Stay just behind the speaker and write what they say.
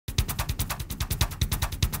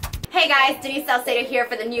Hey guys, Denise Salcedo here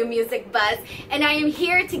for the New Music Buzz, and I am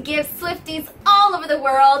here to give Swifties all over the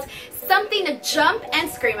world something to jump and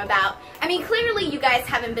scream about. I mean, clearly you guys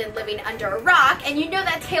haven't been living under a rock, and you know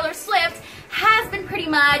that Taylor Swift has been pretty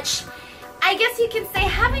much, I guess you can say,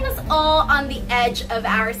 having us all on the edge of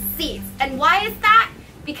our seats. And why is that?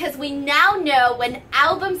 Because we now know when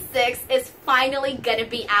album 6 is finally gonna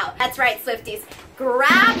be out. That's right, Swifties.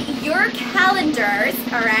 Grab your calendars,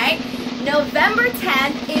 alright? November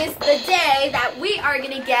 10th is the day that we are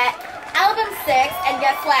gonna get album 6, and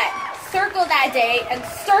guess what? Circle that date and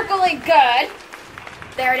circle it good.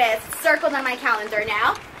 There it is, circled on my calendar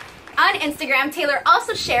now. On Instagram, Taylor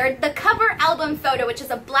also shared the cover album photo, which is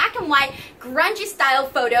a black and white grungy style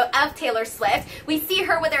photo of Taylor Swift. We see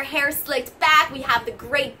her with her hair slicked back. We have the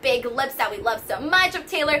great big lips that we love so much of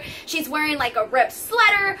Taylor. She's wearing like a ripped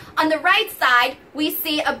sweater. On the right side, we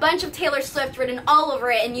see a bunch of Taylor Swift written all over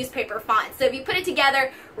it in newspaper font. So if you put it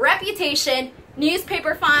together, Reputation,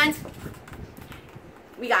 newspaper font,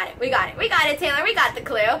 we got it, Taylor, we got the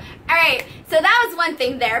clue. All right, so that was one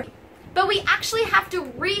thing there. But we actually have to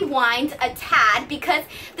rewind a tad because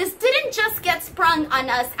this didn't just get sprung on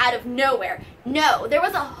us out of nowhere. No, there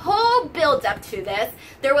was a whole build-up to this.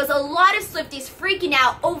 There was a lot of Swifties freaking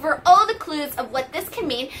out over all the clues of what this can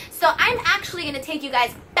mean. So I'm actually going to take you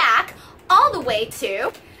guys back all the way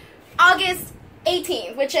to August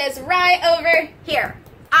 18th, which is right over here.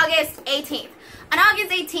 August 18th. On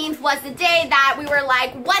August 18th was the day that we were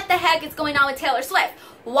like, what the heck is going on with Taylor Swift?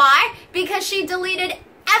 Why? Because she deleted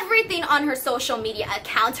everything on her social media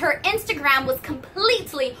account. Her Instagram was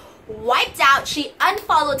completely wiped out. She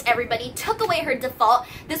unfollowed everybody, took away her default.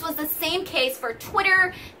 This was the same case for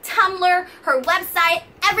Twitter, Tumblr, her website,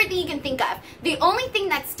 everything you can think of. The only thing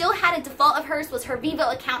that still had a default of hers was her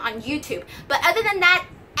Vivo account on YouTube. But other than that,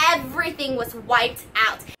 everything was wiped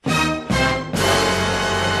out.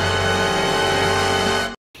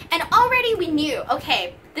 And already we knew,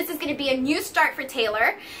 okay, this is going to be a new start for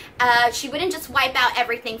Taylor. She wouldn't just wipe out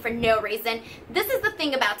everything for no reason. This is the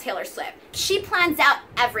thing about Taylor Swift. She plans out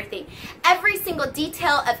everything. Every single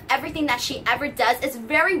detail of everything that she ever does is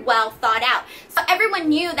very well thought out. So everyone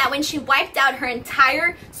knew that when she wiped out her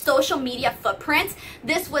entire social media footprint,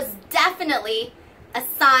 this was definitely a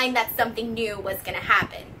sign that something new was going to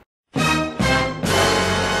happen.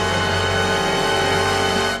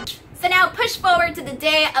 So now push forward to the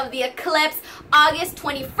day of the eclipse, August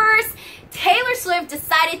 21st. Taylor Swift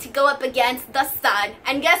decided to go up against the sun.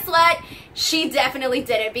 And guess what? She definitely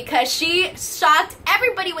did it because she shocked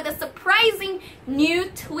everybody with a surprising new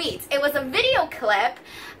tweet. It was a video clip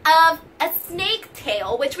of a snake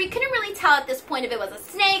tail, which we couldn't really tell at this point if it was a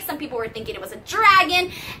snake. Some people were thinking it was a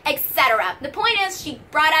dragon, etc. The point is she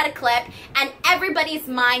brought out a clip and everybody's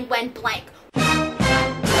mind went blank.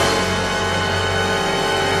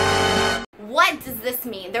 What does this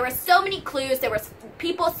mean? There were so many clues. There was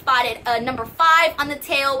people spotted number 5 on the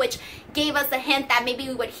tail, which gave us a hint that maybe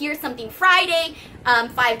we would hear something Friday,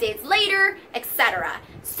 5 days later, etc.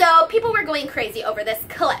 So people were going crazy over this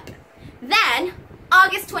clip. Then,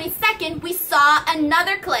 August 22nd, we saw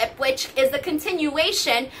another clip, which is the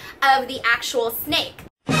continuation of the actual snake.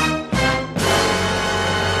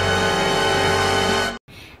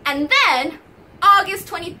 And then, August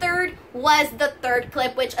 23rd was the third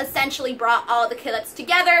clip, which essentially brought all the clips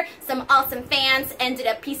together. Some awesome fans ended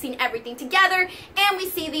up piecing everything together, and we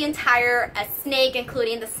see the entire snake,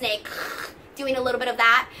 including the snake doing a little bit of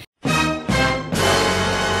that.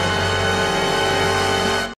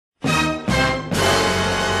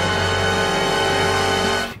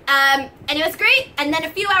 And it was great, and then a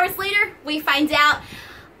few hours later, we find out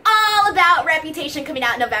all about Reputation coming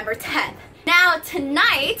out November 10th. Now,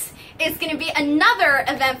 tonight is going to be another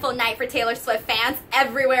eventful night for Taylor Swift fans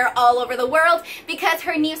everywhere all over the world because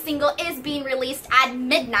her new single is being released at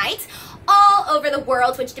midnight all over the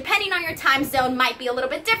world, which depending on your time zone might be a little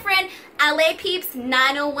bit different. LA peeps,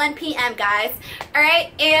 9:01 p.m. guys.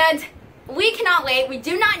 Alright, and we cannot wait. We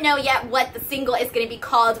do not know yet what the single is going to be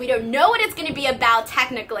called. We don't know what it's going to be about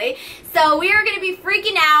technically. So we are going to be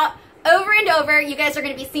freaking out over and over. You guys are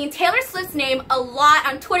going to be seeing Taylor Swift's name a lot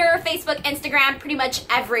on Twitter, Facebook, Instagram, pretty much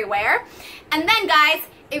everywhere. And then guys,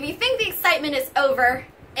 if you think the excitement is over,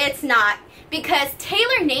 it's not. Because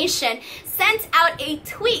Taylor Nation sent out a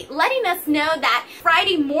tweet letting us know that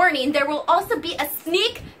Friday morning there will also be a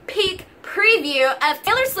sneak peek preview of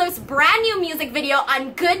Taylor Swift's brand new music video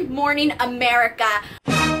on Good Morning America.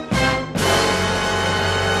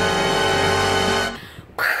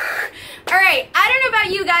 Alright, I don't know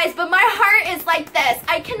about you guys, but my heart is like this.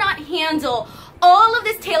 I cannot handle all of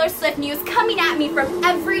this Taylor Swift news coming at me from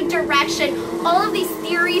every direction, all of these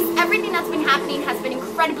theories, everything that's been happening happening has been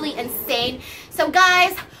incredibly insane. So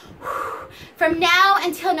guys, from now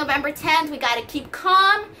until November 10th, we gotta keep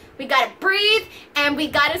calm, we gotta breathe, and we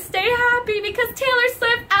gotta stay happy because Taylor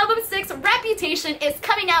Swift Album 6 Reputation is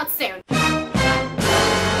coming out soon.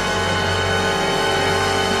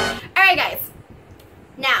 Alright guys,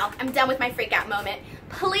 now I'm done with my freak out moment.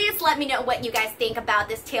 Please let me know what you guys think about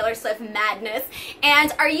this Taylor Swift madness.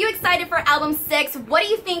 And are you excited for Album 6? What do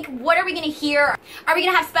you think? What are we going to hear? Are we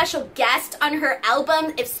going to have special guests on her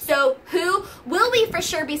album? If so, who? Will we for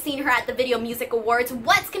sure be seeing her at the Video Music Awards?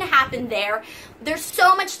 What's going to happen there? There's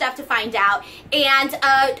so much stuff to find out. And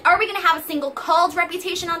are we going to have a single called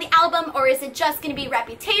Reputation on the album? Or is it just going to be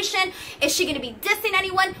Reputation? Is she going to be dissing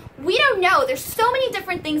anyone? We don't know. There's so many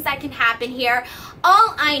different things that can happen here.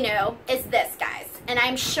 All I know is this, guys. And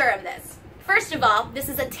I'm sure of this. First of all, this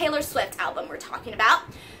is a Taylor Swift album we're talking about.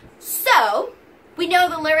 So, we know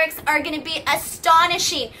the lyrics are going to be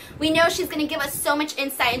astonishing. We know she's going to give us so much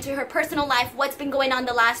insight into her personal life, what's been going on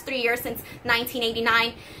the last 3 years since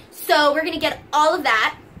 1989. So, we're going to get all of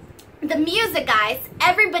that. The music, guys,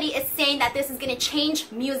 everybody is saying that this is going to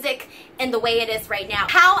change music in the way it is right now.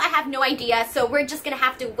 How? I have no idea, so we're just going to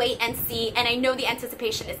have to wait and see, and I know the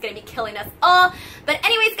anticipation is going to be killing us all. But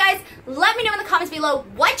anyways, guys, let me know in the comments below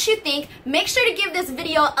what you think. Make sure to give this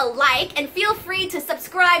video a like, and feel free to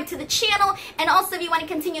subscribe to the channel. And also, if you want to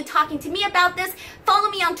continue talking to me about this, follow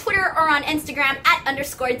me on Twitter or on Instagram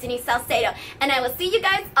 @_Denise Salcedo. And I will see you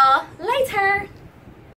guys all later.